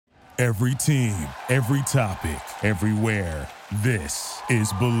Every team, every topic, everywhere. This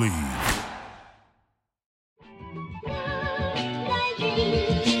is Believe.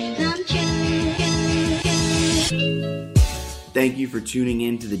 Thank you for tuning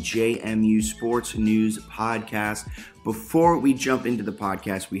in to the JMU Sports News Podcast. Before we jump into the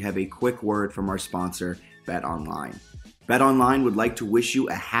podcast, we have a quick word from our sponsor, BetOnline. BetOnline would like to wish you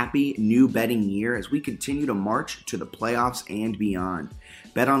a happy new betting year as we continue to march to the playoffs and beyond.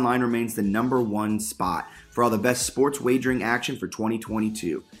 BetOnline remains the number one spot for all the best sports wagering action for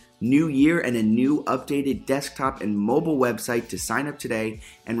 2022. New year and a new updated desktop and mobile website to sign up today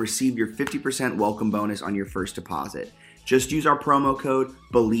and receive your 50% welcome bonus on your first deposit. Just use our promo code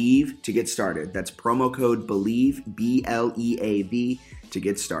BELIEVE to get started. That's promo code BELIEVE, B-L-E-A-V, to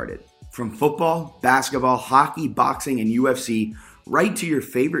get started. From football, basketball, hockey, boxing, and UFC, right to your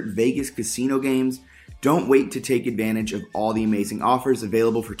favorite Vegas casino games, don't wait to take advantage of all the amazing offers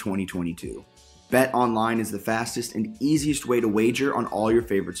available for 2022. BetOnline is the fastest and easiest way to wager on all your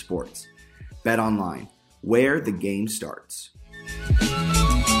favorite sports. BetOnline, where the game starts.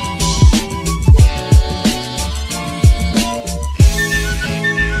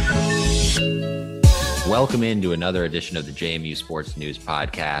 Welcome into another edition of the JMU Sports News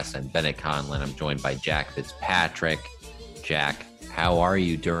Podcast. I'm Bennett Conlin. I'm joined by Jack Fitzpatrick. Jack, how are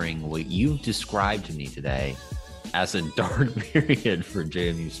you during what you've described to me today as a dark period for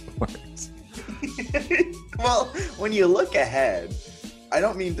JMU sports? Well, when you look ahead, I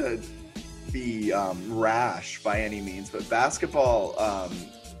don't mean to be rash by any means, but basketball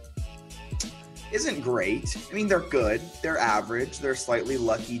isn't great. I mean, they're good. They're average. They're a slightly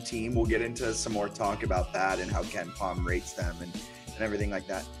lucky team. We'll get into some more talk about that and how Ken Pom rates them and everything like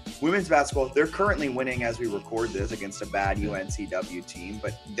that. Women's basketball, they're currently winning as we record this against a bad UNCW team,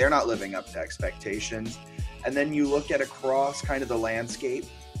 but they're not living up to expectations. And then you look at across kind of the landscape.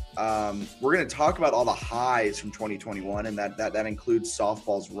 We're going to talk about all the highs from 2021, and that includes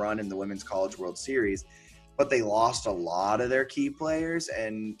softball's run in the Women's College World Series. But they lost a lot of their key players,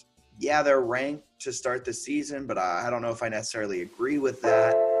 and yeah, they're ranked to start the season, but I don't know if I necessarily agree with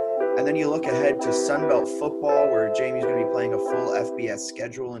that. And then you look ahead to Sunbelt football, where JMU's going to be playing a full FBS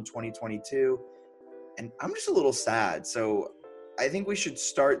schedule in 2022. And I'm just a little sad. So I think we should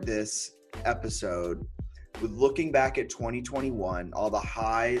start this episode with looking back at 2021, all the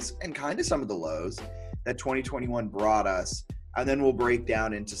highs and kind of some of the lows that 2021 brought us. And then we'll break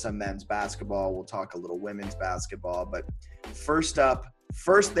down into some men's basketball. We'll talk a little women's basketball. But first up,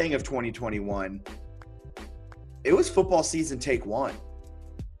 first thing of 2021, it was football season take one.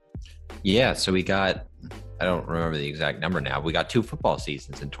 Yeah, so we got, I don't remember the exact number now. We got 2 football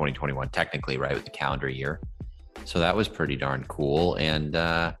seasons in 2021, technically, right, with the calendar year. So that was pretty darn cool. And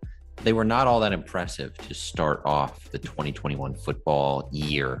they were not all that impressive to start off the 2021 football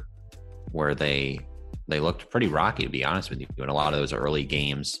year, where they looked pretty rocky, to be honest with you. In a lot of those early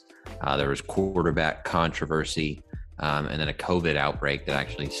games, there was quarterback controversy. And then a COVID outbreak that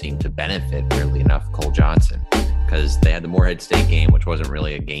actually seemed to benefit, weirdly enough, Cole Johnson, because they had the Morehead State game, which wasn't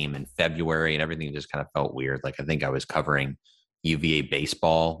really a game in February, and everything just kind of felt weird. Like, I think I was covering UVA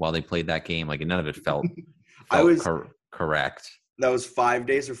baseball while they played that game. Like, none of it felt correct. That was 5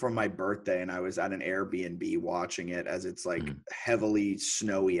 days before my birthday, and I was at an Airbnb watching it as it's like heavily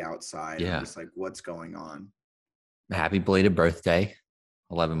snowy outside. Yeah. I'm just like, what's going on? Happy belated birthday.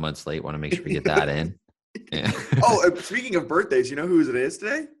 11 months late. Want to make sure we get that in. Yeah. Oh, speaking of birthdays, you know whose it is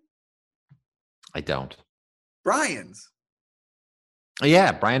today? I don't. Brian's. Oh,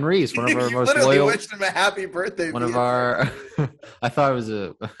 yeah, Brian Reese, one of our most literally loyal. Wished him a happy birthday. One of our. I thought it was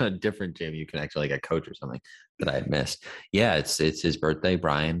a different JMU connection, like a coach or something that I had missed. Yeah, it's his birthday,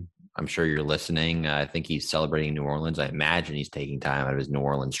 Brian. I'm sure you're listening. I think he's celebrating in New Orleans. I imagine he's taking time out of his New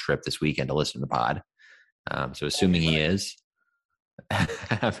Orleans trip this weekend to listen to the pod. So assuming he is,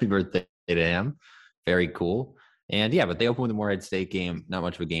 happy birthday to him. Very cool. And yeah, but they opened with the Morehead State game, not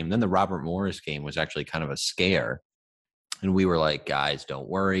much of a game. Then the Robert Morris game was actually kind of a scare. And we were like, guys, don't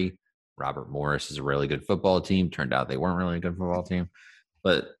worry. Robert Morris is a really good football team. Turned out they weren't really a good football team.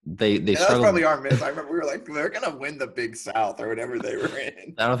 But they that's probably our miss. I remember we were like, they're going to win the Big South or whatever they were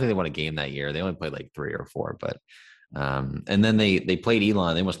in. I don't think they won a game that year. They only played like 3 or 4. But and then they played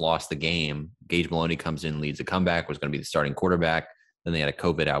Elon. They almost lost the game. Gage Maloney comes in, leads a comeback, was going to be the starting quarterback. Then they had a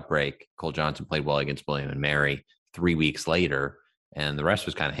COVID outbreak. Cole Johnson played well against William and Mary 3 weeks later. And the rest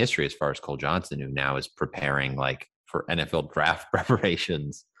was kind of history as far as Cole Johnson, who now is preparing like for NFL draft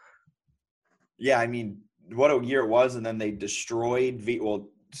preparations. Yeah, I mean, what a year it was. And then they destroyed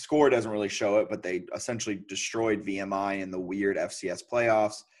score doesn't really show it, but they essentially destroyed VMI in the weird FCS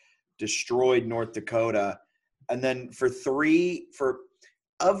playoffs, destroyed North Dakota. And then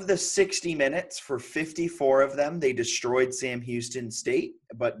of the 60 minutes, for 54 of them, they destroyed Sam Houston State,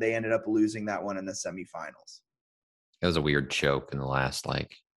 but they ended up losing that one in the semifinals. It was a weird choke in the last,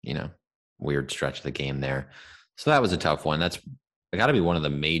 weird stretch of the game there. So that was a tough one. That's got to be one of the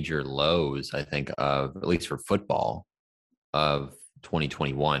major lows, I think, of at least for football of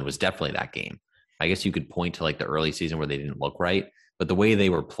 2021 was definitely that game. I guess you could point to like the early season where they didn't look right, but the way they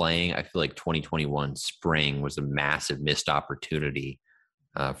were playing, I feel like 2021 spring was a massive missed opportunity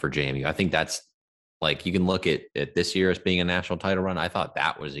for JMU. I think that's like, you can look at this year as being a national title run. I thought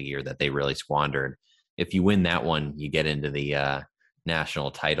that was a year that they really squandered. If you win that one, you get into the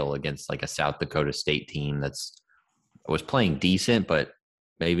national title against like a South Dakota State team was playing decent, but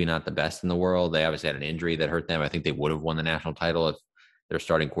maybe not the best in the world. They obviously had an injury that hurt them. I think they would have won the national title if their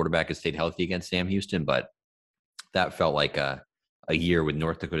starting quarterback had stayed healthy against Sam Houston, but that felt like a year with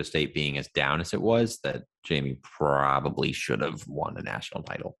North Dakota State being as down as it was that JMU probably should have won the national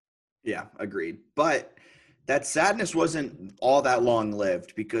title. Yeah, agreed. But that sadness wasn't all that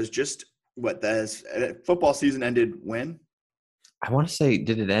long-lived because just the football season ended when? I want to say,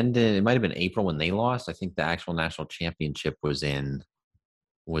 did it end it might have been April when they lost. I think the actual national championship was in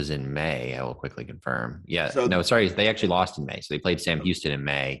May. I will quickly confirm. Yeah. They actually lost in May. So they played Sam Houston in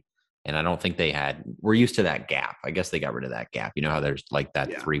May. And I don't think we're used to that gap. I guess they got rid of that gap. You know how there's like that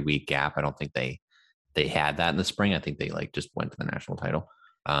 3-week gap. I don't think they had that in the spring. I think they just went to the national title.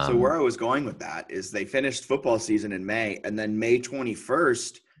 So where I was going with that is they finished football season in May, and then May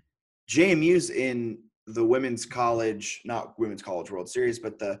 21st, JMU's in the not Women's College World Series,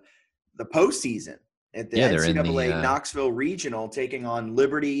 but the postseason at the NCAA Knoxville Regional, taking on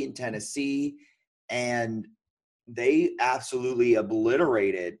Liberty in Tennessee, and they absolutely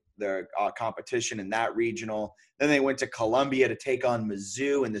obliterated their competition in that regional. Then they went to Columbia to take on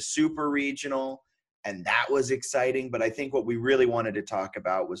Mizzou in the Super Regional, and that was exciting. But I think what we really wanted to talk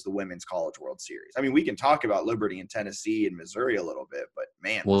about was the Women's College World Series. I mean, we can talk about Liberty and Tennessee and Missouri a little bit, but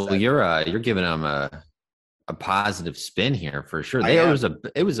man, you're giving them a positive spin here for sure.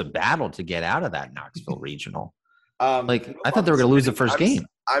 It was a battle to get out of that Knoxville Regional. I thought they were going to lose the first game.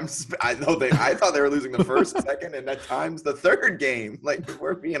 I thought they were losing the first, second, and at times the third game. Like,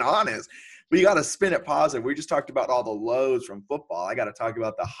 we're being honest. But you got to spin it positive. We just talked about all the lows from football. I got to talk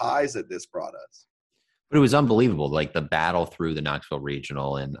about the highs that this brought us. But it was unbelievable, like the battle through the Knoxville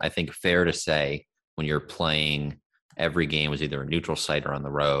Regional. And I think fair to say when you're playing, every game was either a neutral site or on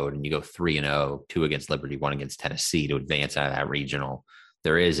the road, and you go 3-0, 2 against Liberty, 1 against Tennessee to advance out of that regional.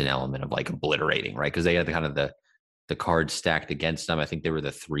 There is an element of like obliterating, right? Because they had the cards stacked against them. I think they were the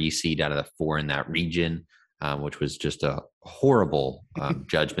 3 seed out of the 4 in that region, which was just a horrible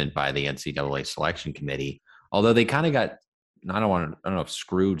judgment by the NCAA selection committee. Although they kind of got, I don't know if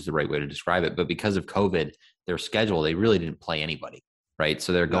screwed is the right way to describe it, but because of COVID, their schedule, they really didn't play anybody, right?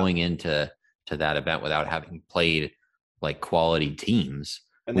 So they're going into that event without having played like quality teams.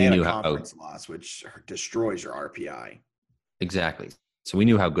 And they had a conference loss, which destroys your RPI. Exactly. So we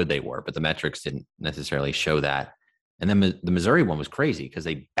knew how good they were, but the metrics didn't necessarily show that. And then the Missouri one was crazy because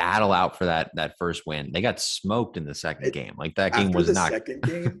they battle out for that first win. They got smoked in the second game. Like that game was not. Second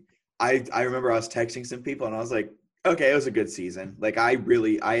game, I remember I was texting some people and I was like, okay, it was a good season. Like I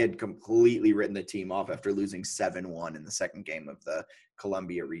had completely written the team off after losing 7-1 in the second game of the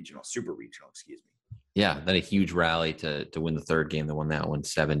Columbia Super Regional, excuse me. Yeah, then a huge rally to win the third game. They won that one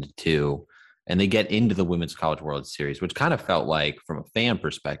 7-2. And they get into the Women's College World Series, which kind of felt like, from a fan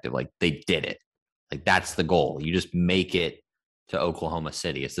perspective, like they did it. Like that's the goal. You just make it to Oklahoma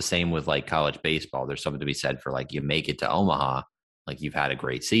City. It's the same with like college baseball. There's something to be said for like you make it to Omaha, like you've had a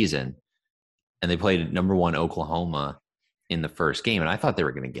great season. And they played number 1 Oklahoma in the first game. And I thought they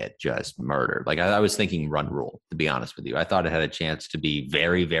were going to get just murdered. Like I was thinking run rule, to be honest with you. I thought it had a chance to be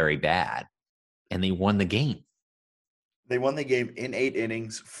very, very bad. And they won the game. They won the game in 8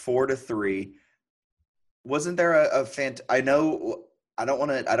 innings, 4-3. Wasn't there I know I don't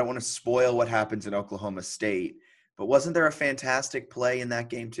want to spoil what happens in Oklahoma State, but wasn't there a fantastic play in that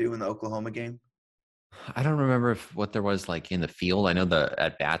game too, in the Oklahoma game? I don't remember what there was like in the field. I know the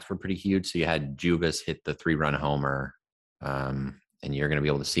at-bats were pretty huge. So you had Juvis hit the 3-run homer, and you're going to be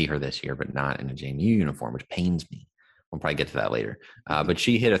able to see her this year, but not in a JMU uniform, which pains me. We'll probably get to that later. But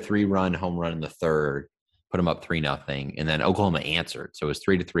she hit a 3-run home run in the third, put them up 3-0, and then Oklahoma answered. So it was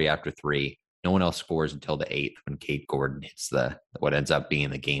 3-3 after 3. No one else scores until the 8th when Kate Gordon hits what ends up being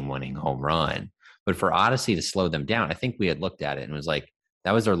the game-winning home run. But for Odyssey to slow them down, I think we had looked at it and was like,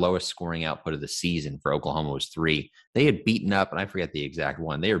 that was their lowest scoring output of the season for Oklahoma was 3. They had beaten up, and I forget the exact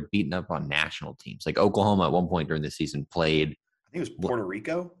one, they were beaten up on national teams. Like Oklahoma at one point during the season played. I think it was Puerto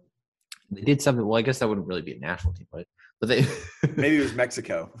Rico. They did something. Well, I guess that wouldn't really be a national team, but But they Maybe it was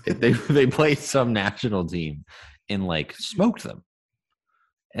Mexico. they played some national team and like smoked them.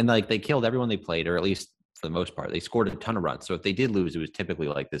 And like they killed everyone they played, or at least for the most part, they scored a ton of runs. So if they did lose, it was typically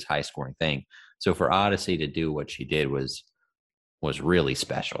like this high scoring thing. So for Odyssey to do what she did was really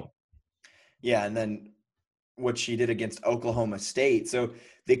special. Yeah, and then what she did against Oklahoma State. So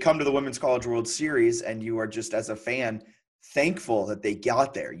they come to the Women's College World Series, and you are just, as a fan, thankful that they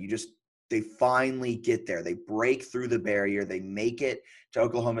got there. They finally get there. They break through the barrier. They make it to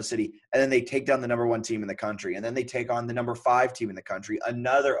Oklahoma City, and then they take down the number 1 team in the country. And then they take on the number 5 team in the country,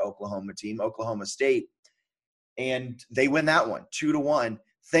 another Oklahoma team, Oklahoma State. And they win that one 2-1,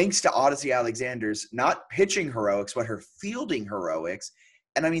 thanks to Odyssey Alexander's not pitching heroics, but her fielding heroics.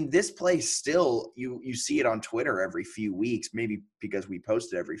 And I mean, this play still, you see it on Twitter every few weeks, maybe because we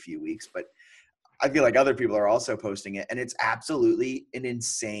post it every few weeks, but I feel like other people are also posting it. And it's absolutely an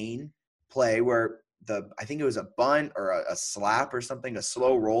insane play where I think it was a bunt or a slap or something, a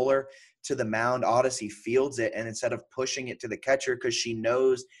slow roller to the mound. Odyssey fields it, and instead of pushing it to the catcher because she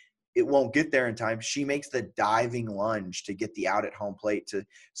knows it won't get there in time, she makes the diving lunge to get the out at home plate to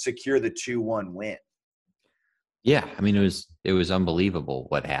secure the 2-1 win. Yeah, I mean, it was unbelievable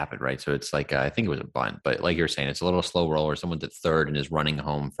what happened, right? So it's like, I think it was a bunt, but like you're saying, it's a little slow roller. Someone's at third and is running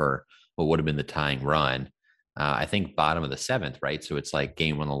home for what would have been the tying run. I think bottom of the 7th, right? So it's like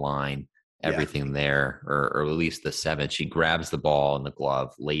game on the line, everything there, or at least the 7th. She grabs the ball in the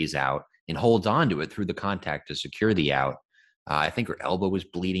glove, lays out, and holds on to it through the contact to secure the out. I think her elbow was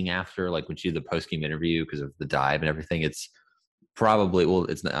bleeding after, like when she did the post-game interview because of the dive and everything. It's probably, well,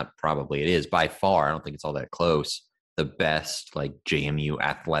 it's not probably, it is by far, I don't think it's all that close, the best like JMU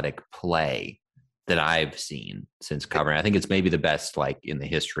athletic play that I've seen since covering. I think it's maybe the best like in the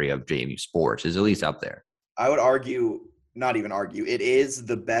history of JMU sports, is at least up there. I would argue, not even argue, it is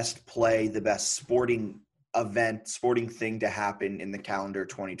the best play, the best sporting event, sporting thing to happen in the calendar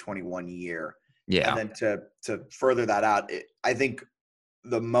 2021 year. Yeah. And then to further that out, I think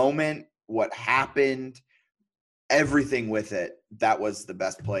the moment, what happened, everything with it, that was the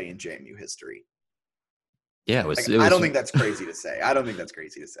best play in JMU history. Yeah, I don't think that's crazy to say. I don't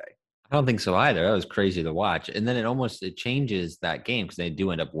think so either. That was crazy to watch. And then it changes that game because they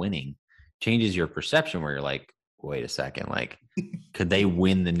do end up winning, changes your perception where you're like, wait a second, like, could they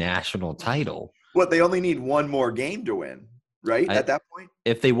win the national title? What, they only need one more game to win, right? At that point?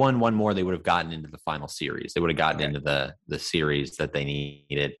 If they won one more, they would have gotten into the final series. They would have gotten into the series that they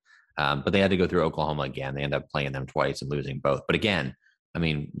needed. But they had to go through Oklahoma again. They ended up playing them twice and losing both. But again, I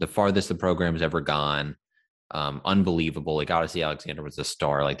mean, the farthest the program's ever gone, unbelievable. Like Odyssey Alexander was a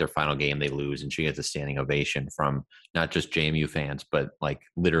star. Like their final game, they lose, and she gets a standing ovation from not just JMU fans, but like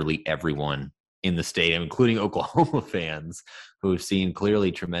literally everyone in the stadium, including Oklahoma fans who've seen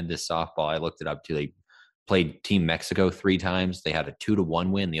clearly tremendous softball. I looked it up too. They played Team Mexico 3 times. They had a 2-1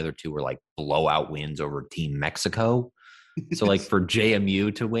 win. The other 2 were like blowout wins over Team Mexico. So like for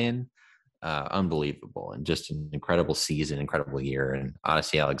JMU to win, unbelievable, and just an incredible season, incredible year. And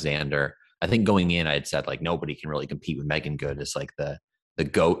Odyssey Alexander, I think going in, I had said like nobody can really compete with Megan Good as like the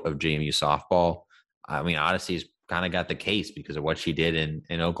GOAT of JMU softball. I mean, Odyssey's kind of got the case because of what she did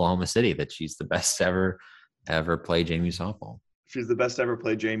in Oklahoma City, that she's the best ever play JMU softball. She's the best ever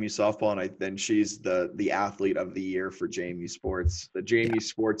played JMU softball, and then she's the athlete of the year for JMU sports. The JMU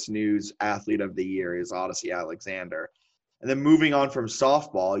Sports News athlete of the year is Odyssey Alexander. And then moving on from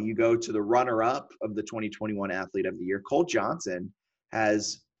softball, you go to the runner-up of the 2021 athlete of the year. Cole Johnson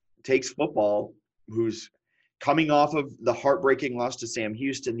takes football, who's coming off of the heartbreaking loss to Sam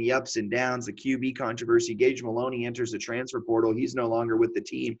Houston, the ups and downs, the QB controversy. Gage Maloney enters the transfer portal. He's no longer with the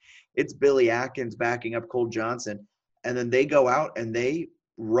team. It's Billy Atkins backing up Cole Johnson. And then they go out and they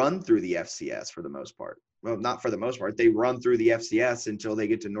run through the FCS for the most part. Well, not for the most part. They run through the FCS until they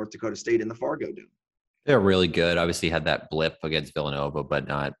get to North Dakota State in the Fargo Dome. They're really good. Obviously had that blip against Villanova, but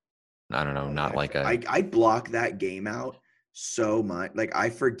not, I don't know, not like I block that game out so much. Like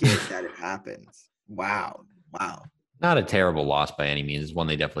I forget that it happens. Wow. Not a terrible loss by any means. It's one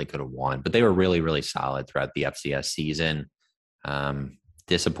they definitely could have won, but they were really, really solid throughout the FCS season.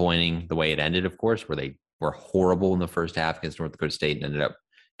 Disappointing the way it ended, of course, where they were horrible in the first half against North Dakota State and ended up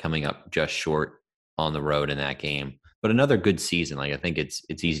coming up just short on the road in that game. But another good season. Like I think it's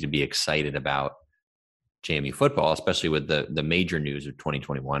easy to be excited about JMU football, especially with the major news of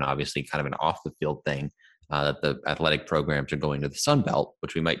 2021, obviously kind of an off the field thing, that the athletic programs are going to the Sun Belt,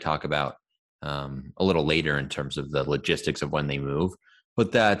 which we might talk about a little later in terms of the logistics of when they move.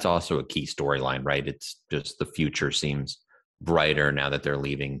 But that's also a key storyline, right? It's just the future seems brighter now that they're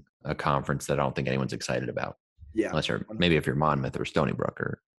leaving a conference that I don't think anyone's excited about. Yeah. Unless maybe if you're Monmouth or Stony Brook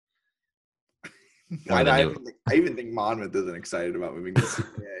or I even think Monmouth isn't excited about moving to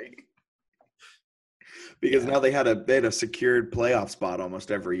CAA because now they had a secured playoff spot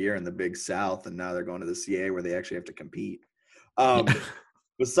almost every year in the Big South, and now they're going to the CAA where they actually have to compete.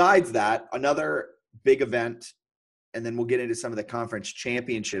 Besides that, another big event, and then we'll get into some of the conference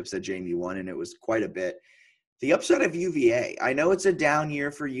championships that JMU won, and it was quite a bit. The upset of UVA. I know it's a down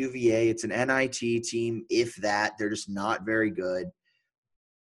year for UVA. It's an NIT team, if that. They're just not very good.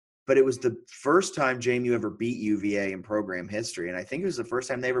 But it was the first time JMU ever beat UVA in program history, and I think it was the first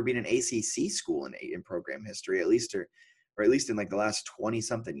time they ever beat an ACC school in program history, at least in like the last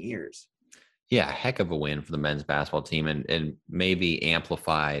 20-something years. Yeah, heck of a win for the men's basketball team, and maybe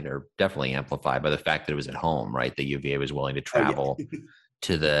definitely amplified by the fact that it was at home, right? The UVA was willing to travel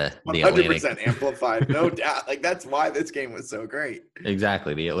to the 100% Atlantic. amplified, no doubt. Like, that's why this game was so great.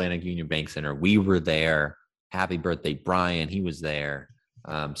 Exactly, the Atlantic Union Bank Center. We were there. Happy birthday, Brian. He was there.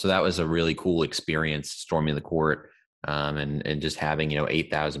 So that was a really cool experience, storming the court and just having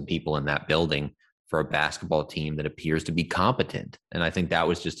 8,000 people in that building for a basketball team that appears to be competent. And I think that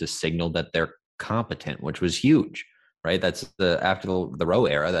was just a signal that they're competent, which was huge, right? That's after the Rowe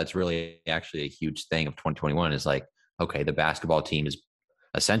era. That's really actually a huge thing of 2021 is like, okay, the basketball team is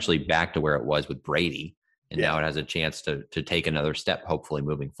essentially back to where it was with Brady. And now it has a chance to take another step, hopefully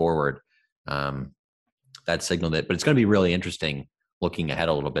moving forward. That signaled it, but it's going to be really interesting looking ahead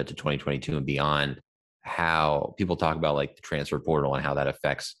a little bit to 2022 and beyond, how people talk about like the transfer portal and how that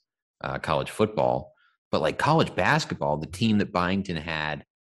affects college football. But like college basketball, the team that Byington had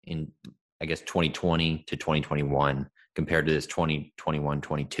in, I guess, 2020 to 2021 compared to this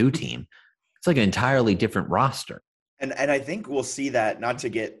 2021-22 team, it's like an entirely different roster. And I think we'll see that, not to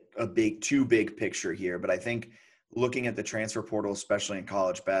get too big picture here, but I think looking at the transfer portal, especially in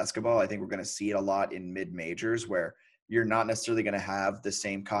college basketball, I think we're going to see it a lot in mid-majors where you're not necessarily going to have the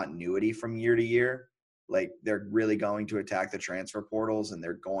same continuity from year to year. Like, they're really going to attack the transfer portals, and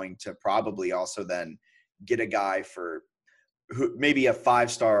they're going to probably also then get a guy for who maybe a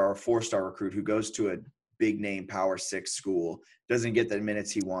 5-star or a 4-star recruit who goes to a big name Power 6 school, doesn't get the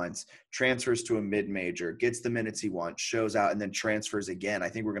minutes he wants, transfers to a mid-major, gets the minutes he wants, shows out, and then transfers again. I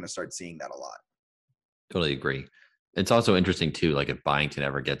think we're going to start seeing that a lot. Totally agree. It's also interesting too, like if Byington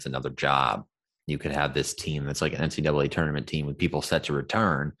ever gets another job, you could have this team that's like an NCAA tournament team with people set to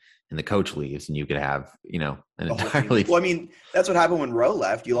return and the coach leaves, and you could have, an entirely. Well, I mean, that's what happened when Rowe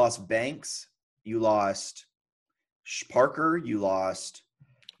left. You lost Banks, you lost Parker, you lost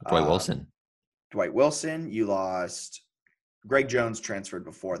Dwight Wilson, you lost Greg Jones, transferred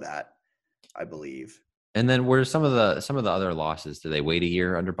before that, I believe. And then were some of the other losses, did they wait a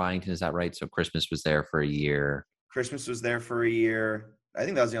year under Byington? Is that right? So Christmas was there for a year. I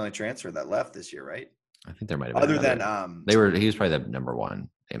think that was the only transfer that left this year, right? I think there might have been. Other than he was probably the number one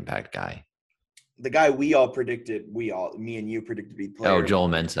impact guy. The guy me and you predicted to be player. Oh, Joel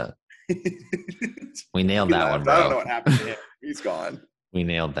Mensah. We nailed that one, bro. I don't know what happened to him. He's gone. We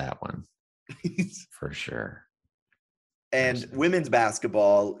nailed that one for sure. And women's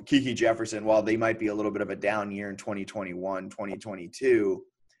basketball, Kiki Jefferson, while they might be a little bit of a down year in 2021, 2022,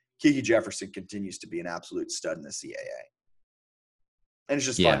 Kiki Jefferson continues to be an absolute stud in the CAA. And it's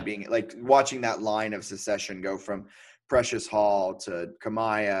just fun being like watching that line of succession go from Precious Hall to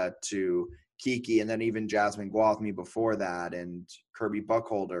Kamaya to Kiki, and then even Jasmine Gwathmey before that, and Kirby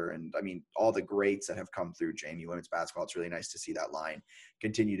Buckholder, and I mean all the greats that have come through JMU women's basketball. It's really nice to see that line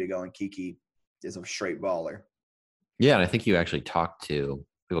continue to go, and Kiki is a straight baller. Yeah, and I think you actually talked to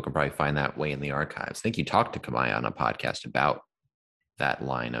people can probably find that way in the archives. I think you talked to Kamaya on a podcast about that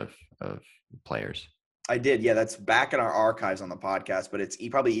line of players. I did. Yeah, that's back in our archives on the podcast, but it's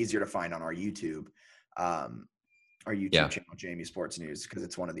probably easier to find on our YouTube. Channel, JMU Sports News, because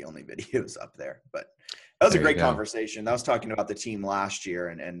it's one of the only videos up there. But that was a great conversation. I was talking about the team last year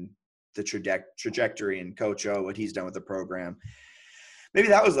and the trajectory and Coach O, what he's done with the program. Maybe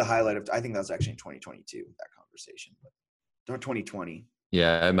that was the highlight of – I think that was actually in 2022, that conversation. But 2020.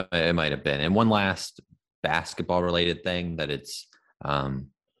 Yeah, it might have been. And one last basketball-related thing that it's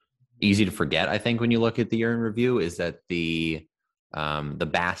easy to forget, I think, when you look at the year in review is that the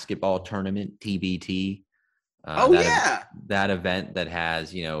basketball tournament, TBT – that event that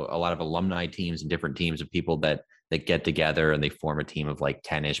has, a lot of alumni teams and different teams of people that get together and they form a team of like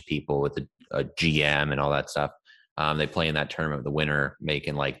 10-ish people with a GM and all that stuff. They play in that tournament, the winner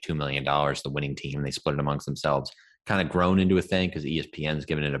making like $2 million, the winning team, and they split it amongst themselves. Kind of grown into a thing because ESPN's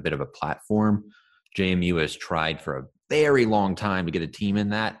given it a bit of a platform. JMU has tried for a very long time to get a team in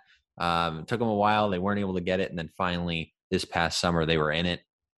that. It took them a while. They weren't able to get it. And then finally this past summer they were in it.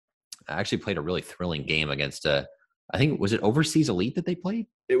 I actually played a really thrilling game against a I think, was it Overseas Elite that they played?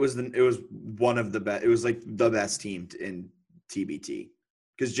 It was one of the best. It was like the best team in TBT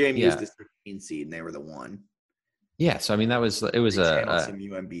because JMU is the 16 seed and they were the 1. Yeah. So, I mean, it was some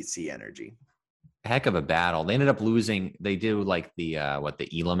UMBC energy. Heck of a battle. They ended up losing. They do like the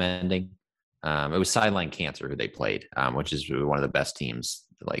Elam ending. It was Sideline Cancer who they played, which is one of the best teams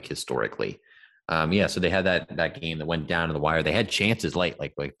like historically. So they had that game that went down to the wire. They had chances late,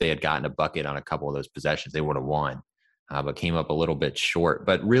 like they had gotten a bucket on a couple of those possessions. They would have won, but came up a little bit short.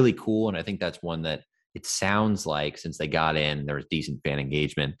 But really cool, and I think that's one that it sounds like since they got in, there was decent fan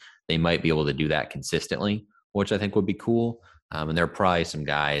engagement. They might be able to do that consistently, which I think would be cool. And there are probably some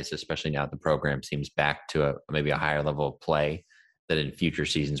guys, especially now that the program seems back to maybe a higher level of play, that in future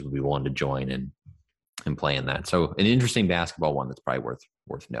seasons would be willing to join and play in that. So an interesting basketball one that's probably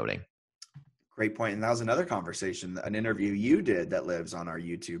worth noting. Great point. And that was another conversation, an interview you did that lives on our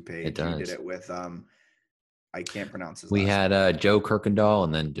YouTube page. It does. You did it with I can't pronounce his We last had Joe Kirkendall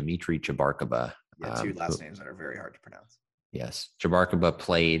and then Dimitri Chabarkaba. Yeah, 2 last names that are very hard to pronounce. Yes. Chabarkaba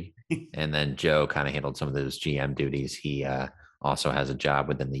played, and then Joe kind of handled some of those GM duties. He also has a job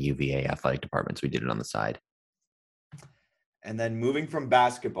within the UVA athletic department, so we did it on the side. And then moving from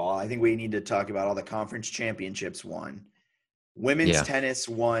basketball, I think we need to talk about all the conference championships won. Women's tennis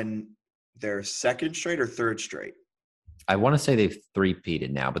won their 2nd straight or 3rd straight. I want to say they've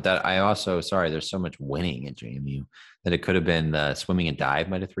 3-peated now, but that there's so much winning at JMU that it could have been the swimming and dive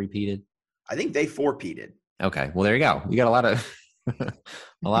might have 3-peated. I think they 4-peated. Okay. Well, there you go. You got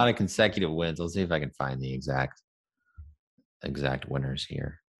a lot of consecutive wins. Let's see if I can find the exact winners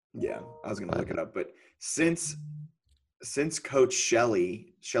here. Yeah, I was going to look it up, but since Coach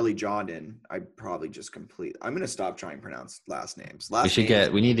Shelly Jondon, I probably just I'm going to stop trying to pronounce last names.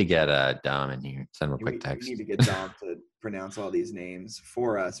 We need to get Dom in here. Send him a quick text. We need to get Dom to pronounce all these names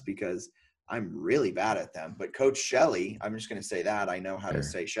for us because I'm really bad at them. But Coach Shelly, I'm just going to say that I know how to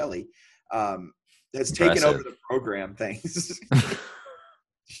say Shelly, has taken over the program. Thanks.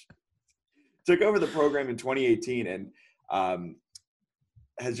 Took over the program in 2018 and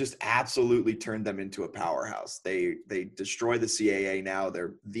has just absolutely turned them into a powerhouse. They destroy the CAA now.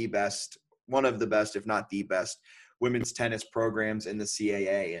 They're the best, one of the best, if not the best, women's tennis programs in the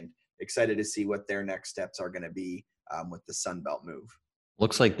CAA, and excited to see what their next steps are going to be with the Sun Belt move.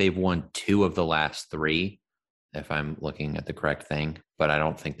 Looks like they've won 2 of the last 3, if I'm looking at the correct thing, but I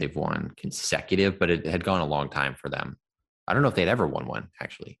don't think they've won consecutive, but it had gone a long time for them. I don't know if they'd ever won one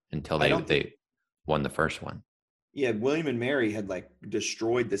actually until they won the first one. Yeah, William and Mary had like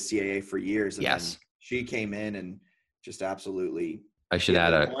destroyed the CAA for years. And yes. Then she came in and just absolutely.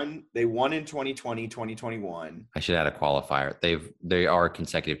 They won in 2020, 2021. I should add a qualifier. They are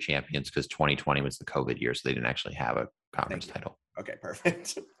consecutive champions because 2020 was the COVID year, so they didn't actually have a conference title. Okay,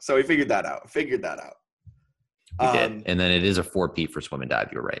 perfect. So we figured that out. We did. And then it is a 4-peat for swim and dive.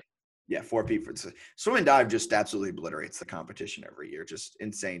 You're right. Yeah, 4-peat for swim and dive just absolutely obliterates the competition every year. Just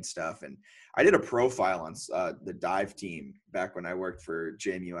insane stuff. And I did a profile on the dive team back when I worked for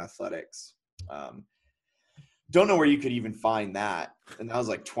JMU Athletics. Don't know where you could even find that. And that was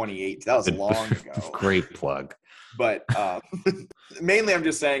like 2008. That was long ago. Great plug. But mainly I'm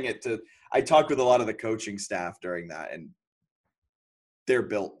just saying it I talked with a lot of the coaching staff during that, and they're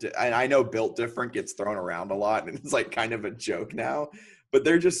built. And I know built different gets thrown around a lot, and it's like kind of a joke now, but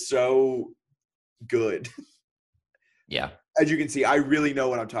they're just so good. Yeah. As you can see, I really know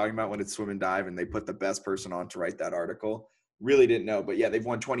what I'm talking about when it's swim and dive, and they put the best person on to write that article. Really didn't know. But yeah, they've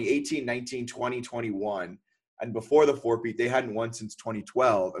won 2018, 19, 20, 21. And before the 4-peat, they hadn't won since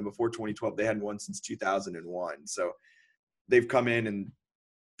 2012. And before 2012, they hadn't won since 2001. So they've come in, and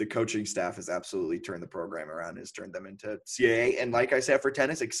the coaching staff has absolutely turned the program around and has turned them into CAA. And like I said, for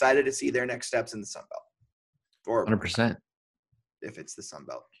tennis, excited to see their next steps in the Sun Belt. Or 100%. If it's the Sun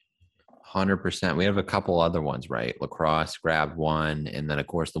Belt. 100%. We have a couple other ones, right? Lacrosse grabbed one. And then, of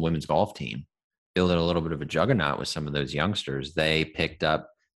course, the women's golf team building a little bit of a juggernaut with some of those youngsters. They picked up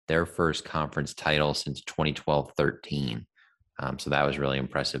their first conference title since 2012-13. So that was really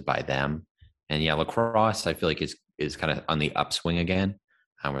impressive by them. And yeah, lacrosse, I feel like is kind of on the upswing again,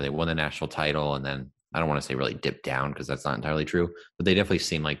 where they won the national title. And then I don't want to say really dipped down because that's not entirely true, but they definitely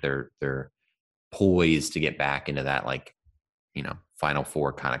seem like they're poised to get back into that, like, you know, Final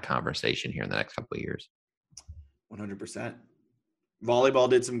Four kind of conversation here in the next couple of years. 100%. Volleyball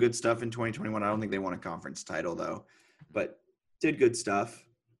did some good stuff in 2021. I don't think they won a conference title though, but did good stuff.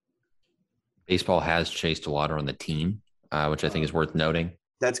 Baseball has chased water on the team, which I think is worth noting.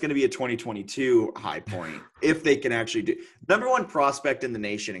 That's going to be a 2022 high point if they can actually do. Number one prospect in the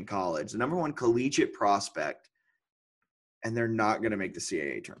nation in college, the number one collegiate prospect, and they're not going to make the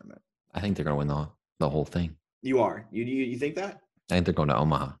CAA tournament. I think they're going to win the whole thing. You are. You think that? I think they're going to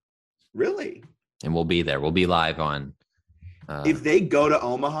Omaha. Really? And we'll be there. We'll be live on. If they go to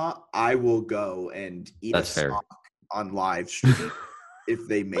Omaha, I will go and eat That's fair. sock on live stream if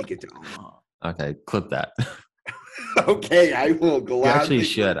they make it to Omaha. Okay, clip that. Okay, I will gladly. You actually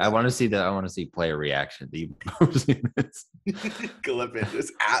should. I want to see player reaction to you posting this. Clip it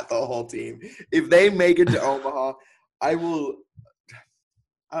just at the whole team. If they make it to Omaha, I will.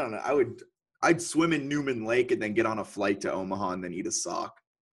 I don't know. I'd swim in Newman Lake and then get on a flight to Omaha and then eat a sock.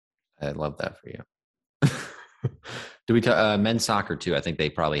 I love that for you. Do we men's soccer too? I think they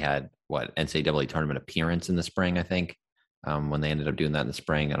probably had NCAA tournament appearance in the spring. I think when they ended up doing that in the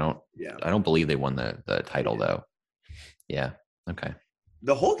spring. I don't believe they won the title though. Yeah. Okay.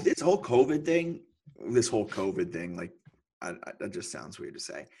 This whole COVID thing, like that just sounds weird to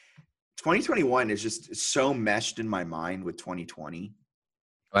say. 2021 is just so meshed in my mind with 2020.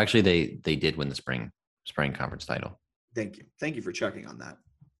 Well, actually, they did win the spring conference title. Thank you for checking on that.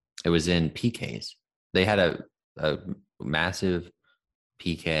 It was in PKs. They had a massive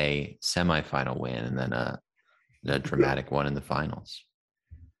PK semifinal win and then a dramatic one in the finals.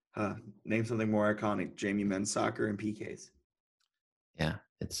 Name something more iconic: JMU men's soccer and PKs. Yeah,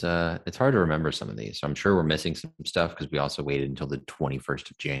 it's hard to remember some of these. So I'm sure we're missing some stuff because we also waited until the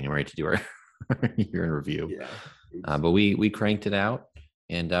 21st of January to do our year in review. Yeah, but we cranked it out,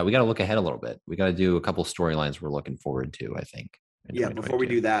 and we got to look ahead a little bit. We got to do a couple storylines we're looking forward to, I think. Yeah, before we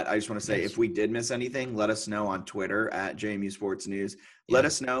do that, I just want to say if we did miss anything, let us know on Twitter at JMU Sports News. Let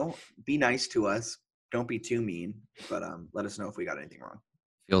us know. Be nice to us. Don't be too mean, but let us know if we got anything wrong.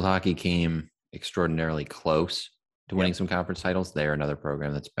 Field hockey came extraordinarily close to winning some conference titles. They're another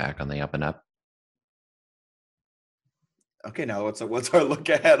program that's back on the up and up. Okay, now what's our look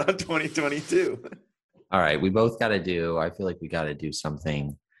ahead on 2022? All right, we both got to do. I feel like we got to do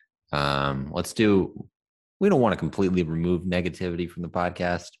something. We don't want to completely remove negativity from the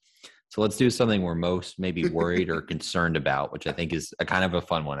podcast, so let's do something we're most maybe worried or concerned about, which I think is a kind of a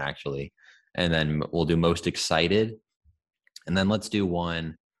fun one actually. And then we'll do most excited, and then let's do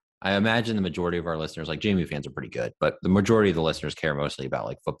one. I imagine the majority of our listeners, like JMU fans, are pretty good, but the majority of the listeners care mostly about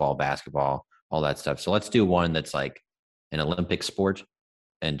like football, basketball, all that stuff. So let's do one that's like an Olympic sport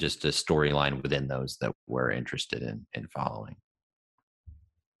and just a storyline within those that we're interested in following.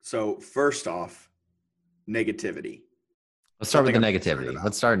 So first off, negativity. Let's start with the negativity.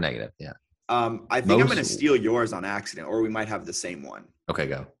 Let's start negative. Yeah. I think I'm going to steal yours on accident, or we might have the same one. Okay,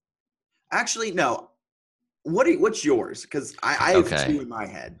 go. Actually, no. What's yours? Because I have two in my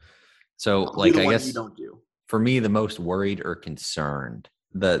head. So, like, I guess you don't do. For me, the most worried or concerned,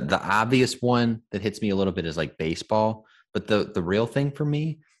 the obvious one that hits me a little bit is like baseball. But the real thing for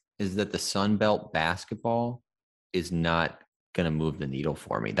me is that the Sun Belt basketball is not going to move the needle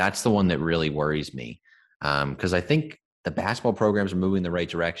for me. That's the one that really worries me. Because I think the basketball programs are moving in the right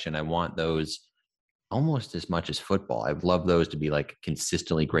direction. I want those almost as much as football. I would love those to be like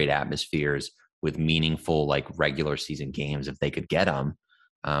consistently great atmospheres with meaningful, like regular season games if they could get them,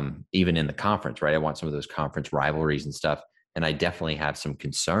 even in the conference, right? I want some of those conference rivalries and stuff. And I definitely have some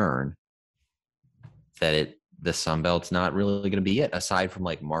concern that the Sun Belt's not really going to be it, aside from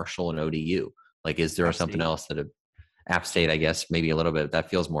like Marshall and ODU. Like, is there something else that App State, I guess, maybe a little bit, that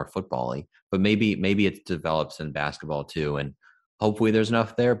feels more football-y, but maybe it develops in basketball too. And hopefully there's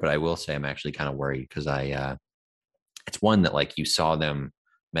enough there, but I will say I'm actually kind of worried because it's one that like you saw them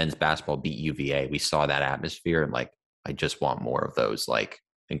men's basketball beat UVA. We saw that atmosphere and like, I just want more of those like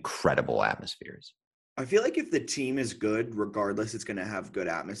incredible atmospheres. I feel like if the team is good, regardless, it's going to have good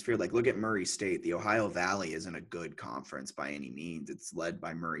atmosphere. Like look at Murray State. The Ohio Valley isn't a good conference by any means. It's led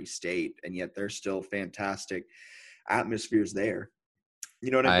by Murray State, and yet there's still fantastic atmospheres there.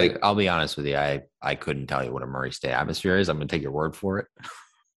 You know what I mean? I'll be honest with you. I couldn't tell you what a Murray State atmosphere is. I'm going to take your word for it.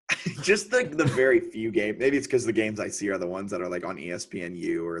 Just the very few games. Maybe it's because the games I see are the ones that are like on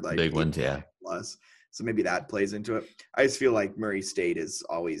ESPNU or like big ones, yeah. Plus, so maybe that plays into it. I just feel like Murray State is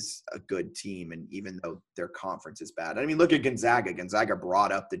always a good team, and even though their conference is bad, I mean, look at Gonzaga. Gonzaga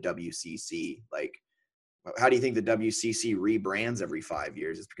brought up the WCC. Like, how do you think the WCC rebrands every 5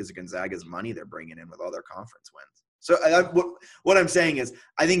 years? It's because of Gonzaga's money they're bringing in with all their conference wins. So what I'm saying is,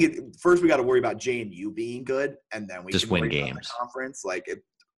 I think first we got to worry about JMU being good, and then we just can win worry games. about the conference. Like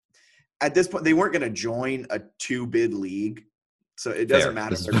at this point, they weren't going to join a 2-bid league, so it doesn't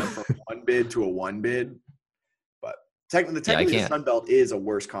matter if they're going from 1 bid to a 1 bid. But technically, the Sun Belt is a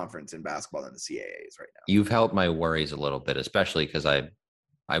worse conference in basketball than the CAAs right now. You've helped my worries a little bit, especially because I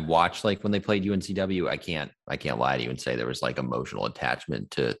watched like when they played UNCW. I can't lie to you and say there was like emotional attachment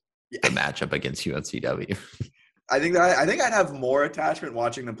to the matchup against UNCW. I think I'd have more attachment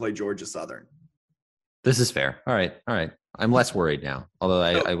watching them play Georgia Southern. This is fair. All right. I'm less worried now, although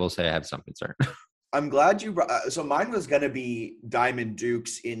I will say I have some concern. I'm glad you brought. So mine was going to be Diamond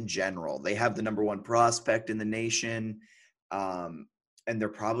Dukes in general. They have the number one prospect in the nation, and they're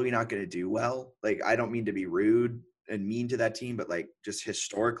probably not going to do well. Like, I don't mean to be rude and mean to that team, but like just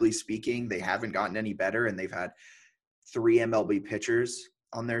historically speaking, they haven't gotten any better, and they've had 3 MLB pitchers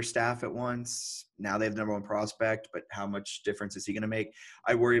on their staff at once. Now they have the number one prospect, but how much difference is he going to make?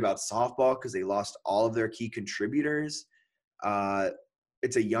 I worry about softball because they lost all of their key contributors.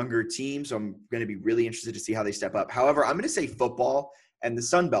 It's a younger team, so I'm going to be really interested to see how they step up. However, I'm going to say football and the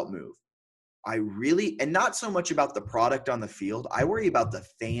Sun Belt move. I really, and not so much about the product on the field, I worry about the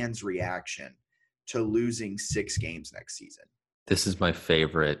fans' reaction to losing 6 games next season. This is my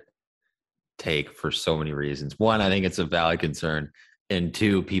favorite take for so many reasons. One, I think it's a valid concern. And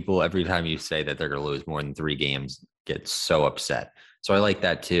 2, people, every time you say that they're going to lose more than 3 games, get so upset. So I like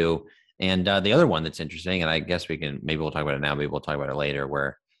that too. And the other one that's interesting, and I guess maybe we'll talk about it now, maybe we'll talk about it later,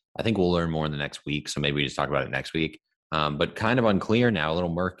 where I think we'll learn more in the next week. So maybe we just talk about it next week. But kind of unclear now, a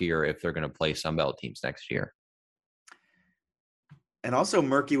little murkier if they're going to play Sunbelt teams next year. And also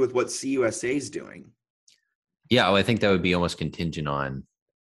murky with what CUSA is doing. Yeah, well, I think that would be almost contingent on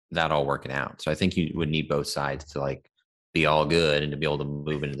that all working out. So I think you would need both sides to like be all good and to be able to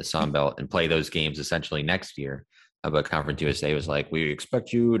move into the Sunbelt and play those games essentially next year. But Conference USA was like, we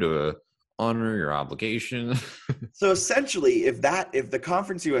expect you to honor your obligation. So essentially, if the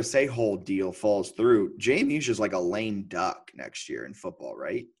Conference USA whole deal falls through, JMU's just like a lame duck next year in football,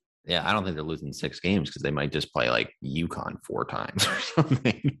 right? Yeah, I don't think they're losing 6 games because they might just play like UConn 4 times or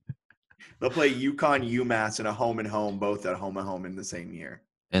something. They'll play UConn, UMass, and a home and home, both at home and home in the same year.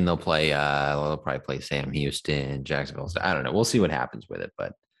 And they'll probably play Sam Houston, Jacksonville. I don't know. We'll see what happens with it,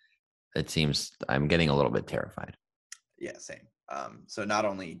 but it seems I'm getting a little bit terrified. Yeah, same. So not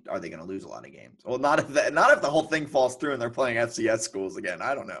only are they going to lose a lot of games, well, not if the whole thing falls through and they're playing FCS schools again.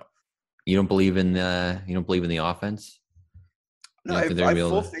 I don't know. You don't believe in the offense? No, I have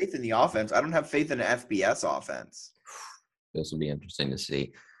full faith in the offense. I don't have faith in an FBS offense. This will be interesting to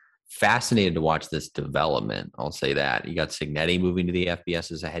see. Fascinated to watch this development. I'll say that. You got Signetti moving to the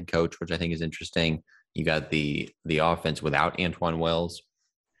FBS as a head coach, which I think is interesting. You got the offense without Antoine Wells.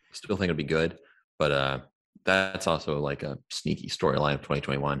 Still think it'll be good, but that's also like a sneaky storyline of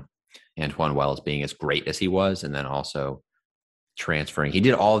 2021. Antoine Wells being as great as he was, and then also transferring. He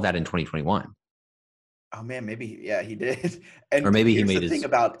did all of that in 2021. Oh man, maybe he did. And or maybe he made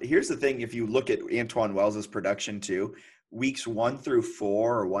here's the thing, if you look at Antoine Wells' production too, weeks 1 through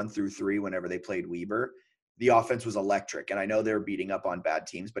 4 or 1 through 3, whenever they played Weber, the offense was electric. And I know they were beating up on bad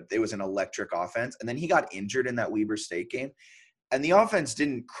teams, but it was an electric offense. And then he got injured in that Weber State game, and the offense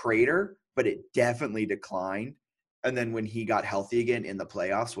didn't crater, but it definitely declined. And then when he got healthy again in the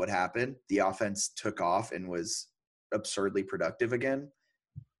playoffs, what happened? The offense took off and was absurdly productive again.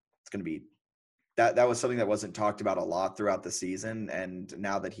 It's going to be that was something that wasn't talked about a lot throughout the season. And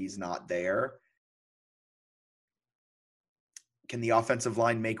now that he's not there, can the offensive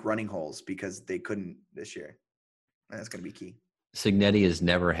line make running holes? Because they couldn't this year. That's going to be key. Signetti has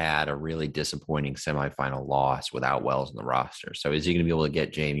never had a really disappointing semifinal loss without Wells in the roster. So is he going to be able to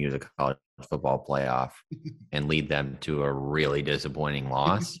get JMU to the college football playoff and lead them to a really disappointing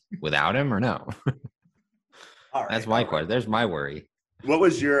loss without him, or no? All right, that's my question. There's my worry. What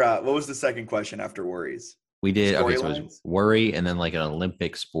was the second question after worries? We did. Story okay, so it was worry and then like an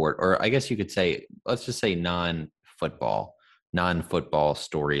Olympic sport, or I guess you could say, let's just say non-football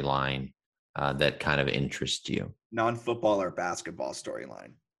storyline that kind of interests you. Non-football or basketball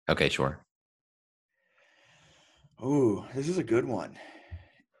storyline. Okay, sure. Ooh, this is a good one.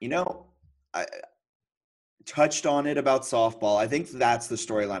 I touched on it about softball. I think that's the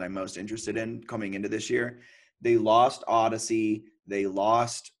storyline I'm most interested in coming into this year. They lost Odyssey. They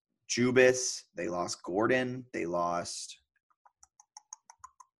lost Jubis. They lost Gordon. They lost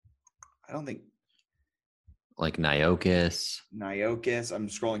 – I don't think – like Niokis. I'm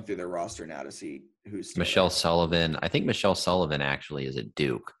scrolling through their roster now to see who's Michelle Sullivan. I think Michelle Sullivan actually is at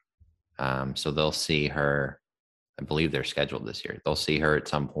Duke. So they'll see her. I believe they're scheduled this year. They'll see her at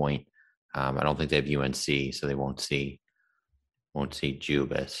some point. I don't think they have UNC, so they won't see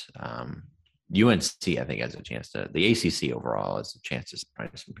Jubis. UNC, I think, has a chance to. The ACC overall has a chance to surprise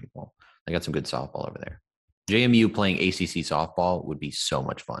some people. They got some good softball over there. JMU playing ACC softball would be so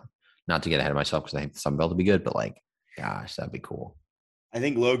much fun. Not to get ahead of myself because I think the Sun Belt would be good, but like, gosh, that'd be cool. I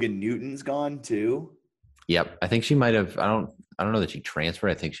think Logan Newton's gone too. Yep, I think she might have. I don't know that she transferred.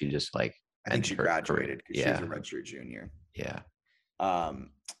 I think she just like. I think she graduated because yeah. she's a redshirt junior. Yeah. So,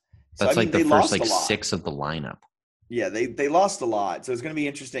 That's like the first like 6 of the lineup. Yeah, they lost a lot, so it's going to be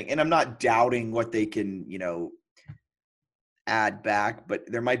interesting. And I'm not doubting what they can, add back, but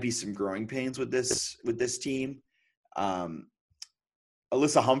there might be some growing pains with this team.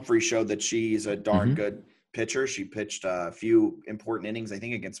 Alyssa Humphrey showed that she's a darn good pitcher. She pitched a few important innings, I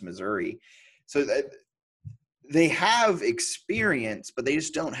think, against Missouri. So they have experience, but they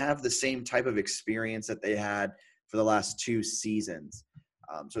just don't have the same type of experience that they had for the last 2 seasons.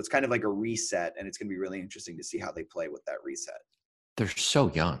 So it's kind of like a reset, and it's going to be really interesting to see how they play with that reset. They're so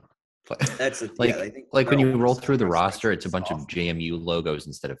young. That's when you roll through the roster, it's a bunch of JMU logos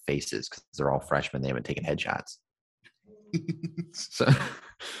instead of faces because they're all freshmen. They haven't taken headshots.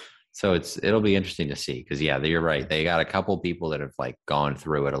 So it'll be interesting to see because you're right. They got a couple people that have like gone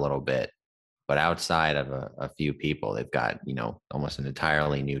through it a little bit, but outside of a few people, they've got almost an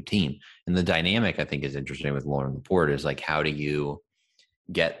entirely new team. And the dynamic I think is interesting with Lauren Laporte is like, how do you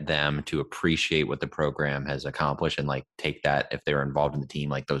get them to appreciate what the program has accomplished and like take that if they're involved in the team,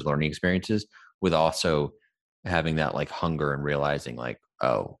 like those learning experiences, with also having that like hunger and realizing like,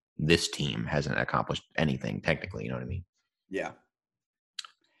 oh, this team hasn't accomplished anything technically. You know what I mean? Yeah.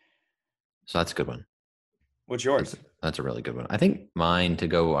 So that's a good one. What's yours? That's a really good one. I think mine, to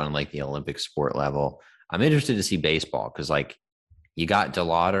go on like the Olympic sport level, I'm interested to see baseball because like you got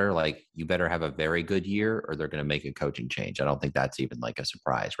DeLauder, like you better have a very good year or they're going to make a coaching change. I don't think that's even like a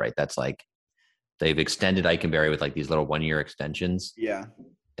surprise, right? That's like they've extended Eikenberry with like these little 1-year extensions. Yeah.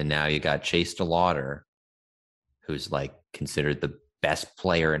 And now you got Chase DeLauder, who's like considered the best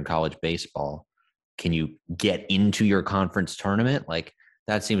player in college baseball. Can you get into your conference tournament? Like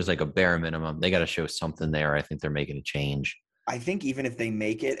that seems like a bare minimum. They got to show something there. I think they're making a change. I think even if they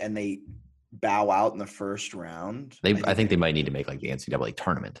make it and they bow out in the first round, I think they might need to make like the NCAA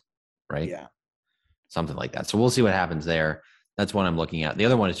tournament, right? Yeah. Something like that. So we'll see what happens there. That's one I'm looking at. The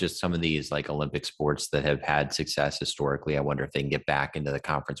other one is just some of these like Olympic sports that have had success historically. I wonder if they can get back into the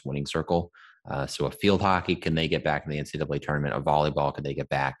conference winning circle. So a field hockey, can they get back in the NCAA tournament? A volleyball, can they get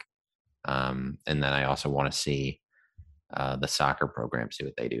back? And then I also want to see the soccer program, see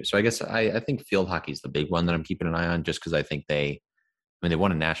what they do. So I guess I think field hockey is the big one that I'm keeping an eye on, just because I think they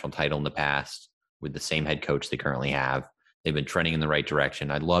won a national title in the past with the same head coach they currently have. They've been trending in the right direction.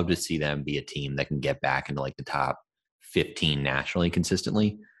 I'd love to see them be a team that can get back into like the top 15 nationally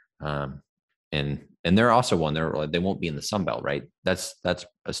consistently. And they're also one, they won't be in the Sun Belt, right? That's a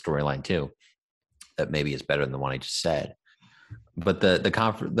storyline too, that maybe is better than the one I just said. But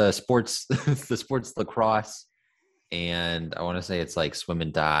the sports, the sports lacrosse, and I want to say it's like swim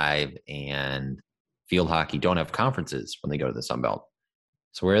and dive and field hockey don't have conferences when they go to the Sun Belt.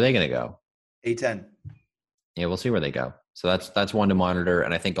 So where are they going to go? A-10. Yeah, we'll see where they go. So that's one to monitor.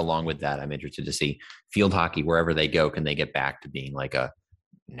 And I think along with that, I'm interested to see field hockey, wherever they go, can they get back to being like a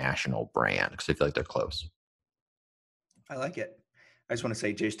national brand? Because I feel like they're close. I like it. I just want to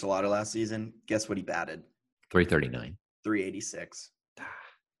say Jace DeLauder last season, guess what he batted? 339. 386.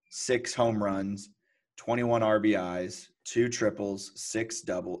 6 home runs, 21 RBIs, 2 triples,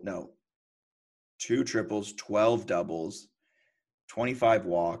 2 triples, 12 doubles, 25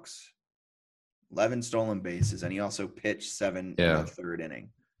 walks, 11 stolen bases, and he also pitched 7 in the third inning.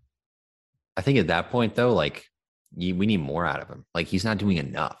 I think at that point, though, like we need more out of him. Like he's not doing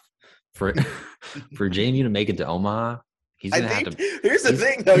enough for JMU to make it to Omaha. He's gonna have to. Here's the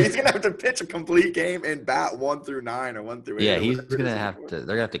thing, though. He's gonna have to pitch a complete game and bat 1 through 9 or 1 through 8. Yeah, he's gonna have to. They're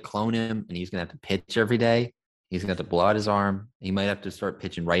gonna have to clone him, and he's gonna have to pitch every day. He's gonna have to blow out his arm. He might have to start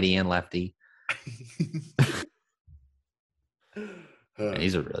pitching righty and lefty. And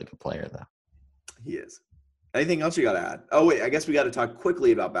he's a really good player, though. He is. Anything else you got to add? Oh, wait. I guess we got to talk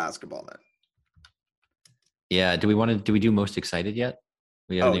quickly about basketball then. Yeah. Do we do most excited yet?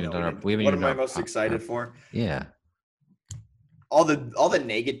 We haven't even done our. What am I most excited for? Yeah. All the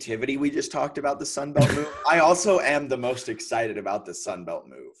negativity we just talked about the Sun Belt move. I also am the most excited about the Sun Belt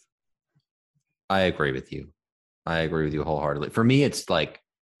move. I agree with you. I agree with you wholeheartedly. For me, it's like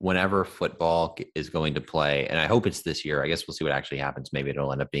whenever football is going to play, and I hope it's this year. I guess we'll see what actually happens. Maybe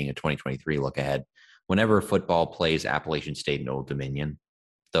it'll end up being a 2023 look ahead. Whenever football plays Appalachian State and Old Dominion,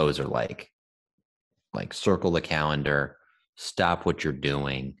 those are like circle the calendar, stop what you're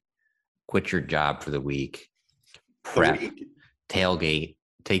doing, quit your job for the week, prep, tailgate,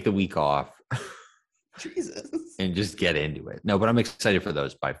 take the week off, Jesus, and just get into it. No, but I'm excited for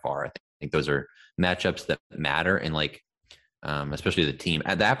those by far. I think those are matchups that matter, and like especially the team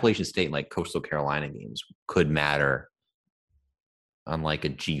at the Appalachian State and like Coastal Carolina games could matter on like a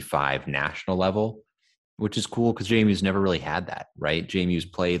G5 national level, which is cool because JMU's never really had that, right? JMU's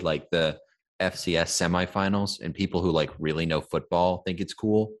played like the FCS semifinals, and people who like really know football think it's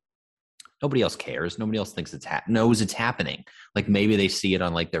cool. nobody else cares. Nobody else thinks knows it's happening. Like maybe they see it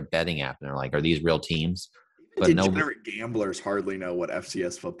on like their betting app and they're like, are these real teams? But degenerate gamblers hardly know what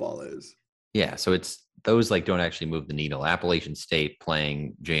FCS football is. Yeah, so it's those like don't actually move the needle. Appalachian State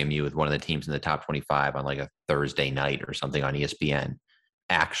playing JMU with one of the teams in the top 25 on like a Thursday night or something on ESPN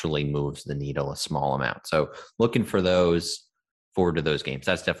actually moves the needle a small amount. So looking for those, forward to those games.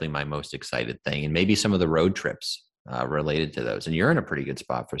 That's definitely my most excited thing. And maybe some of the road trips related to those. And you're in a pretty good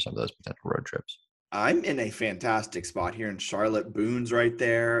spot for some of those potential road trips. I'm in a fantastic spot here in Charlotte. Boone's right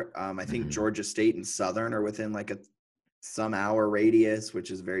there. I think Georgia State and Southern are within like some hour radius,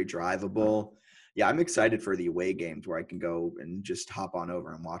 which is very drivable. Yeah, I'm excited for the away games where I can go and just hop on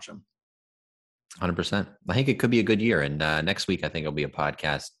over and watch them. 100%. I think it could be a good year. And next week, I think it'll be a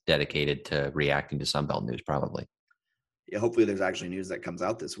podcast dedicated to reacting to Sunbelt news, probably. Yeah, hopefully there's actually news that comes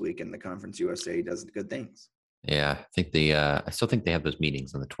out this week and the Conference USA does good things. Yeah, I think I still think they have those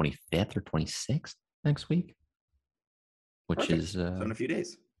meetings on the 25th or 26th next week, which Perfect. is so in a few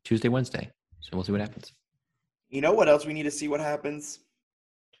days. Tuesday, Wednesday. So we'll see what happens. You know what else we need to see what happens?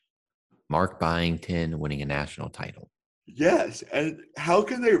 Mark Byington winning a national title. Yes, and how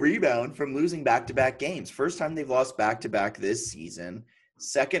can they rebound from losing back-to-back games? First time they've lost back-to-back this season.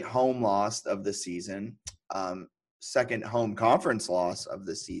 Second home loss of the season. Second home conference loss of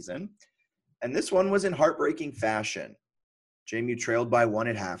the season. And this one was in heartbreaking fashion. JMU trailed by 1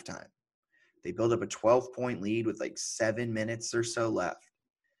 at halftime. They build up a 12-point lead with like 7 minutes or so left.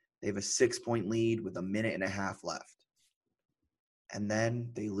 They have a 6-point lead with a minute and a half left. And then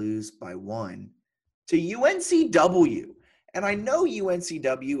they lose by 1 to UNCW. And I know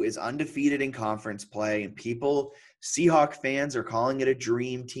UNCW is undefeated in conference play, and Seahawk fans are calling it a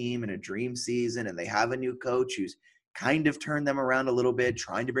dream team and a dream season, and they have a new coach who's kind of turned them around a little bit,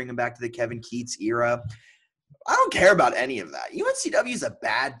 trying to bring them back to the Kevin Keats era. I don't care about any of that. UNCW is a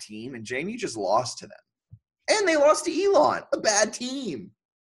bad team, and JMU just lost to them. And they lost to Elon, a bad team.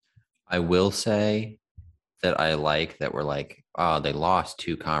 I will say that I like that we're like, oh, they lost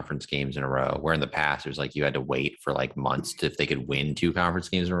 2 conference games in a row. Where in the past, it was like you had to wait for like months if they could win 2 conference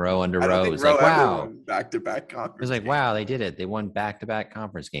games in a row under Rowe. It was like, wow. Back-to-back conference It was like, wow, they did it. They won back-to-back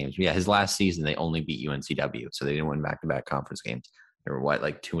conference games. Yeah, his last season, they only beat UNCW. So they didn't win back-to-back conference games. They were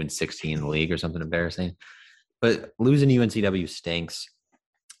like 2-16 in the league or something embarrassing. But losing UNCW stinks.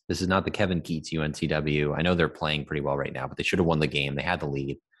 This is not the Kevin Keats UNCW. I know they're playing pretty well right now, but they should have won the game. They had the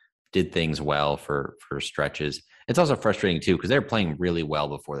lead. Did things well for stretches. It's also frustrating too because they were playing really well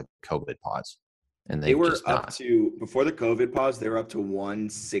before the COVID pause, and they were up to before the COVID pause. They were up to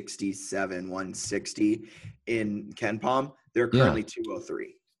 167, 160 in Ken Palm. They're currently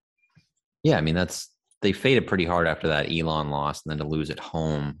 203. Yeah, I mean they faded pretty hard after that Elon loss, and then to lose at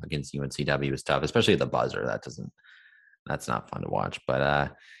home against UNCW was tough, especially at the buzzer. That's not fun to watch.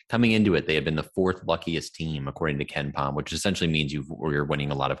 But coming into it, they had been the 4th luckiest team, according to Ken Palm, which essentially means you're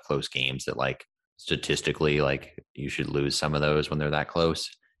winning a lot of close games that, like, statistically, like, you should lose some of those when they're that close.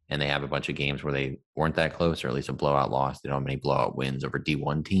 And they have a bunch of games where they weren't that close, or at least a blowout loss. They don't have many blowout wins over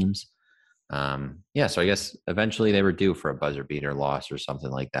D1 teams. So I guess eventually they were due for a buzzer beater loss or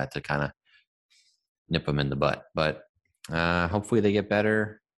something like that to kind of nip them in the butt. But hopefully they get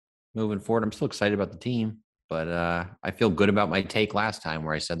better moving forward. I'm still excited about the team. But I feel good about my take last time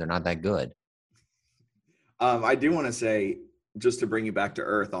where I said they're not that good. I do want to say, just to bring you back to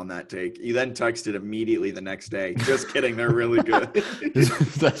earth on that take, you then texted immediately the next day. Just kidding. They're really good.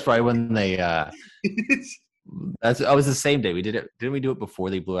 That's probably when they that was the same day. We did it. Didn't we do it before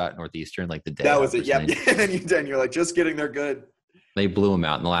they blew out Northeastern? Like the day. That was it. Yep. And then you're like, just kidding. They're good. They blew them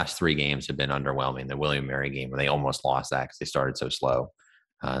out. And the last 3 games have been underwhelming. The William Mary game where they almost lost that because they started so slow.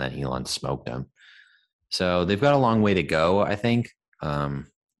 Then Elon smoked them. So they've got a long way to go, I think. And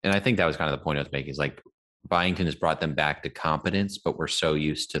I think that was kind of the point I was making is like Byington has brought them back to competence, but we're so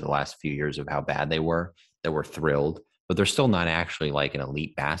used to the last few years of how bad they were that we're thrilled. But they're still not actually like an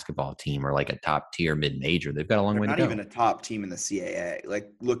elite basketball team or like a top tier mid-major. They've got a long way to go. Not even a top team in the CAA. Like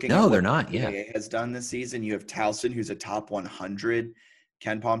looking at what they're not. The CAA has done this season. You have Towson, who's a top 100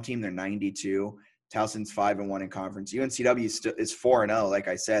 Ken Palm team. They're 92. Towson's 5-1 in conference. UNCW is 4-0. Like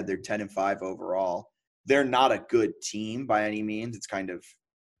I said, they're 10-5 overall. They're not a good team by any means. It's kind of,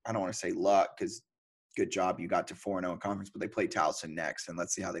 I don't want to say luck because good job you got to 4-0 in conference, but they play Towson next, and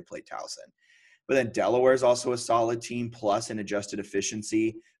let's see how they play Towson. But then Delaware is also a solid team, plus an adjusted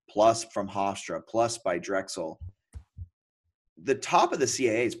efficiency, plus from Hofstra, plus by Drexel. The top of the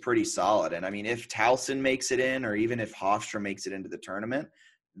CAA is pretty solid, and I mean, if Towson makes it in, or even if Hofstra makes it into the tournament,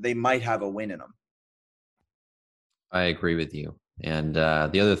 they might have a win in them. I agree with you. And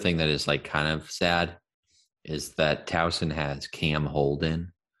the other thing that is like kind of sad is that Towson has Cam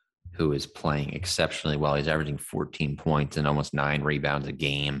Holden, who is playing exceptionally well. He's averaging 14 points and almost 9 rebounds a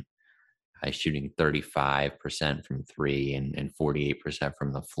game. He's shooting 35% from three and 48%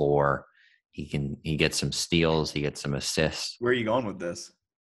 from the floor. He gets some steals. He gets some assists. Where are you going with this?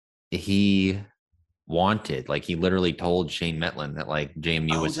 He literally told Shane Metlin that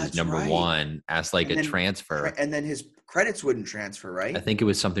JMU was his number one, asked a transfer. And then his credits wouldn't transfer, right? I think it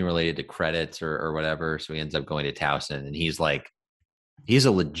was something related to credits or whatever. So he ends up going to Towson, and he's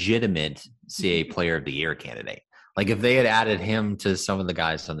a legitimate CAA Player of the Year candidate. If they had added him to some of the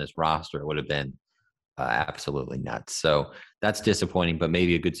guys on this roster, it would have been absolutely nuts. So that's disappointing, but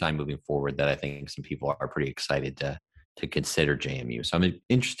maybe a good sign moving forward that I think some people are pretty excited to consider JMU. So I'm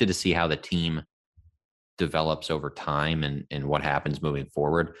interested to see how the team develops over time and what happens moving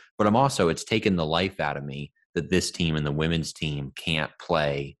forward. But it's taken the life out of me that this team and the women's team can't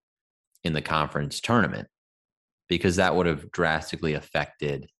play in the conference tournament, because that would have drastically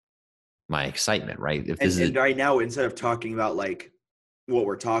affected my excitement, right? And right now, instead of talking about what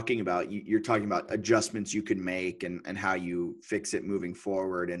we're talking about, you're talking about adjustments you can make and how you fix it moving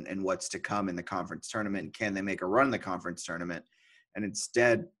forward and what's to come in the conference tournament. Can they make a run in the conference tournament? And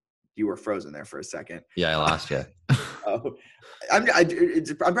instead, you were frozen there for a second. Yeah, I lost you. I'm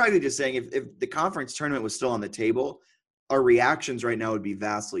probably just saying if the conference tournament was still on the table, our reactions right now would be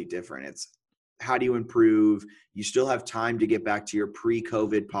vastly different. It's how do you improve? You still have time to get back to your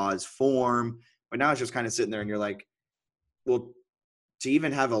pre-COVID pause form. But now it's just kind of sitting there and you're like, well, to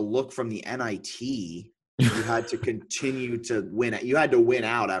even have a look from the NIT, you had to continue to win. You had to win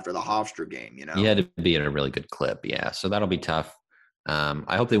out after the Hofstra game, You had to be at a really good clip, yeah. So that'll be tough.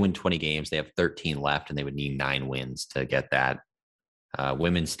 I hope they win 20 games. They have 13 left, and they would need 9 wins to get that.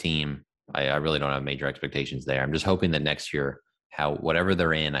 Women's team, I really don't have major expectations there. I'm just hoping that next year, whatever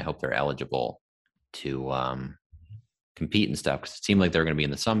they're in, I hope they're eligible to compete and stuff, because it seemed like they're going to be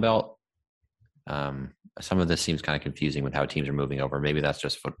in the Sun Belt. Some of this seems kind of confusing with how teams are moving over. Maybe that's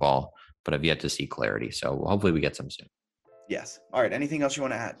just football, but I've yet to see clarity. So hopefully we get some soon. Yes. All right. Anything else you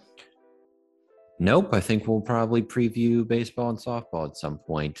want to add? Nope. I think we'll probably preview baseball and softball at some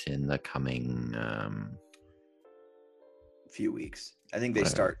point in the coming few weeks. I think they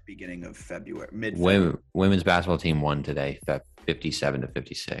start beginning of February, mid-February. Women's basketball team won today,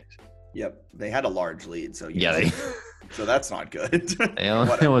 57-56. Yep, they had a large lead, so so that's not good. They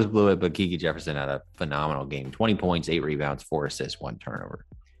almost blew it, but Kiki Jefferson had a phenomenal game: 20 points, 8 rebounds, 4 assists, 1 turnover.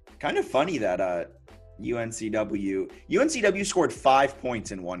 Kind of funny that UNCW scored 5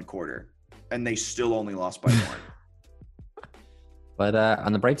 points in 1 quarter, and they still only lost by 1. But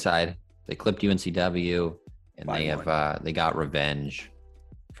on the bright side, they clipped UNCW, and they got revenge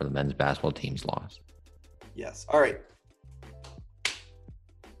for the men's basketball team's loss. Yes. All right.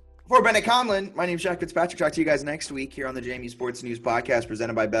 For Bennett Conlon, my name is Jack Fitzpatrick. Talk to you guys next week here on the JMU Sports News Podcast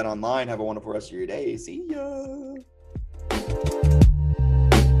presented by Bet Online. Have a wonderful rest of your day. See ya.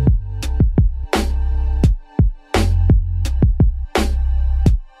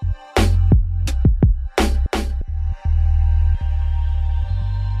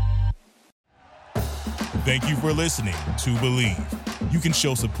 Thank you for listening to Believe. You can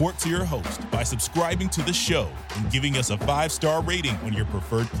show support to your host by subscribing to the show and giving us a 5-star rating on your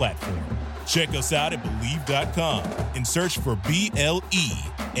preferred platform. Check us out at Believe.com and search for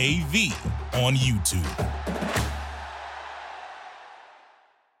BLEAV on YouTube.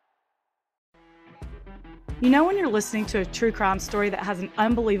 You know when you're listening to a true crime story that has an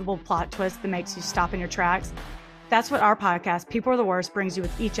unbelievable plot twist that makes you stop in your tracks? That's what our podcast, People Are the Worst, brings you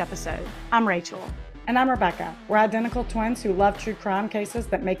with each episode. I'm Rachel. And I'm Rebecca. We're identical twins who love true crime cases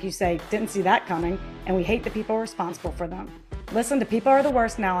that make you say, didn't see that coming, and we hate the people responsible for them. Listen to People Are the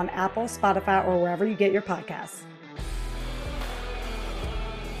Worst now on Apple, Spotify, or wherever you get your podcasts.